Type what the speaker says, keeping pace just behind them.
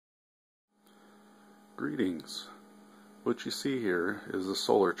Greetings. What you see here is a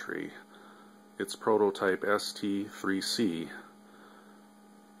solar tree. It's prototype ST3C,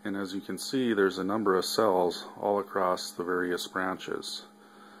 and as you can see, there's a number of cells all across the various branches.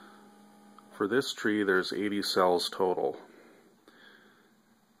 For this tree, there's 80 cells total.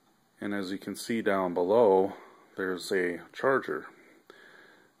 And as you can see down below, there's a charger.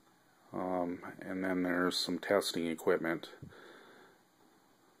 And then there's some testing equipment.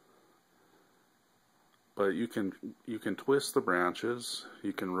 But you can twist the branches,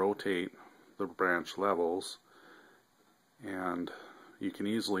 you can rotate the branch levels, and you can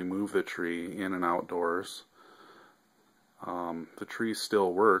easily move the tree in and outdoors. The tree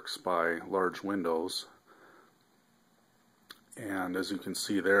still works by large windows, and as you can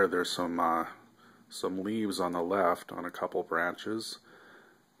see there, there's some leaves on the left on a couple branches.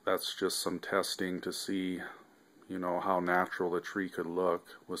 That's just some testing to see, how natural the tree could look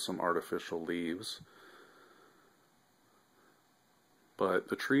with some artificial leaves. But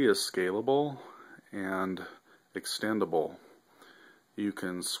the tree is scalable and extendable. You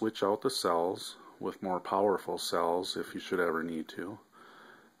can switch out the cells with more powerful cells if you should ever need to.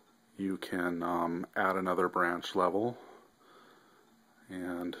 You can add another branch level,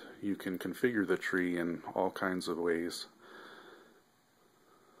 and you can configure the tree in all kinds of ways.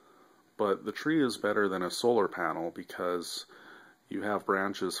 But the tree is better than a solar panel because you have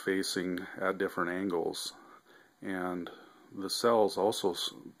branches facing at different angles, and the cells also,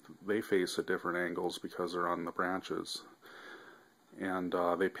 they face at different angles because they're on the branches, and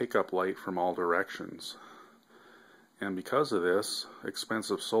they pick up light from all directions. And because of this,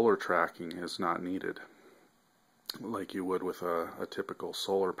 expensive solar tracking is not needed like you would with a typical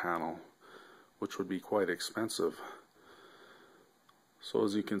solar panel, which would be quite expensive. So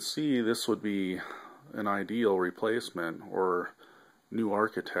as you can see, this would be an ideal replacement or new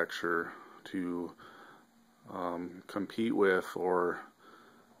architecture to compete with or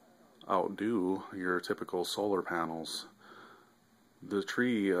outdo your typical solar panels. The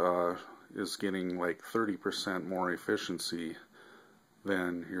tree is getting like 30% more efficiency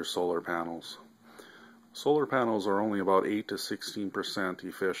than your solar panels. Solar panels are only about 8 to 16%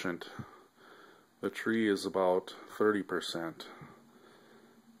 efficient. The tree is about 30%.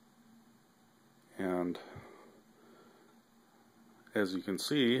 And as you can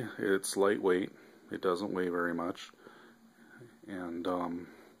see, it's lightweight. It doesn't weigh very much, and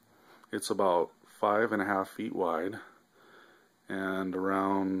it's about 5.5 feet wide and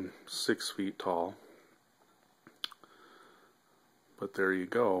around 6 feet tall. But there you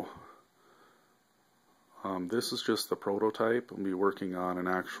go. This is just the prototype. We'll be working on an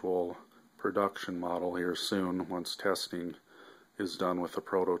actual production model here soon once testing is done with the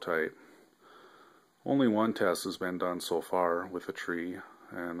prototype. Only one test has been done so far with the tree,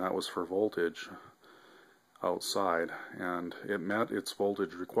 and that was for voltage outside, and it met its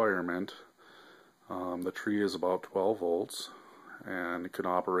voltage requirement. The tree is about 12 volts, and it can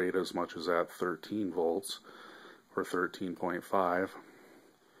operate as much as at 13 volts or 13.5,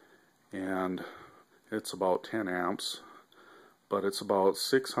 and it's about 10 amps, but it's about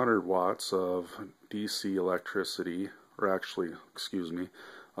 600 watts of DC electricity, or actually, excuse me,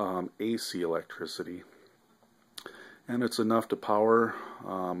 AC electricity. And it's enough to power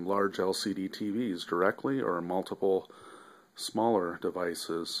large LCD TVs directly or multiple smaller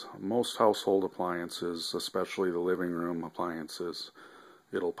devices. Most household appliances, especially the living room appliances,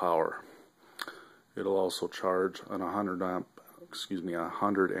 it'll power. It'll also charge an 100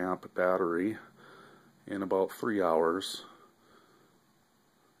 amp battery in about 3 hours.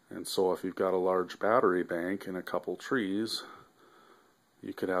 And so if you've got a large battery bank and a couple trees,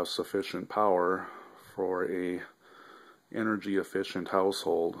 you could have sufficient power for a energy efficient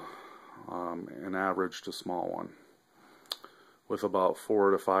household, an average to small one. With about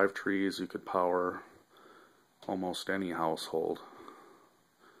 4 to 5 trees, you could power almost any household.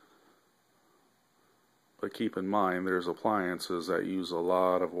 But keep in mind, there's appliances that use a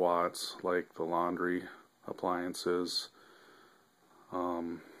lot of watts, like the laundry appliances,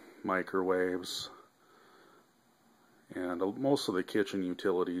 microwaves, and most of the kitchen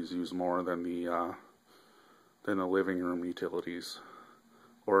utilities use more than the living room utilities,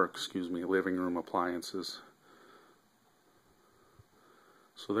 or living room appliances.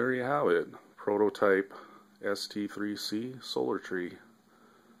 So there you have it, prototype ST3C solar tree.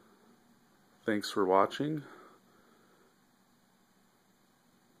 Thanks for watching,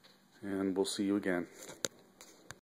 and we'll see you again.